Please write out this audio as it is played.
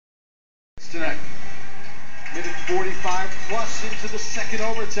tonight. Minute 45 plus into the second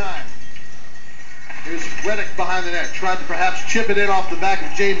overtime. Here's Redick behind the net. Tried to perhaps chip it in off the back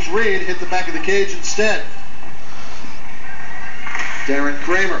of James Reed. Hit the back of the cage instead. Darren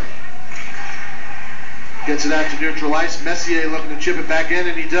Kramer gets it out to neutral ice. Messier looking to chip it back in,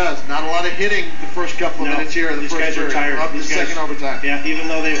 and he does. Not a lot of hitting the first couple of minutes here. These guys are tired. Up the second overtime. Yeah, even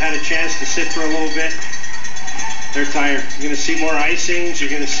though they've had a chance to sit for a little bit, they're tired. You're going to see more icings.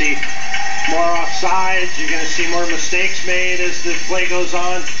 You're going to see more offsides. You're going to see more mistakes made as the play goes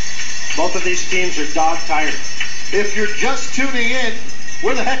on. Both of these teams are dog tired. If you're just tuning in,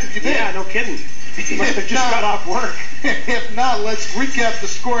 where the heck have you been? Yeah, no kidding. You must have just got off work. If not, let's recap the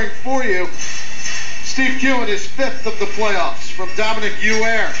scoring for you. Steve Kewen is fifth of the playoffs from Dominic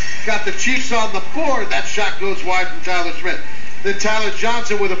Huer. Got the Chiefs on the board. That shot goes wide from Tyler Schmidt. Then Tyler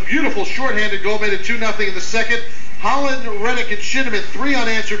Johnson with a beautiful shorthanded goal, made it 2-0 in the second. Holland, Redick, and Shinnimin, 3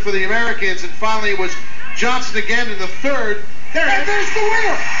 unanswered for the Americans. And finally, it was Johnson again in the third. And there's the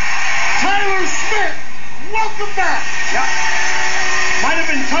winner, Tyler Schmidt. Welcome back. Yep. Might have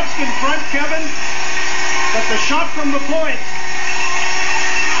been touched in front, Kevin, but the shot from the point.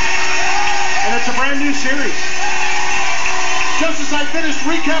 And it's a brand new series. Just as I finished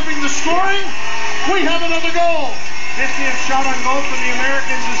recapping the scoring, we have another goal. 50th shot on goal for the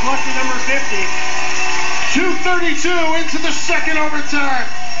Americans is lucky number 50. 2:32 into the second overtime.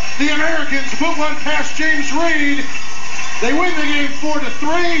 The Americans put one past James Reed. They win the game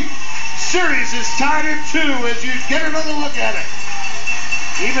 4-3. Series is tied at 2 as you get another look at it.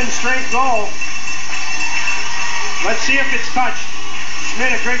 Even straight goal. Let's see if it's touched.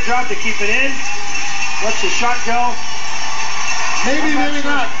 Schmidt, a great job to keep it in. Lets the shot go. Maybe, maybe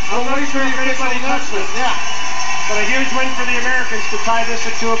not. I'm not sure if anybody touched it. Yeah. But a huge win for the Americans to tie this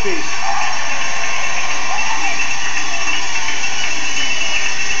at 2 apiece.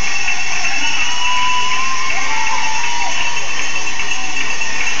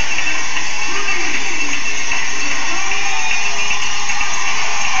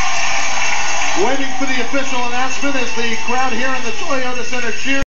 Waiting for the official announcement as the crowd here in the Toyota Center cheers.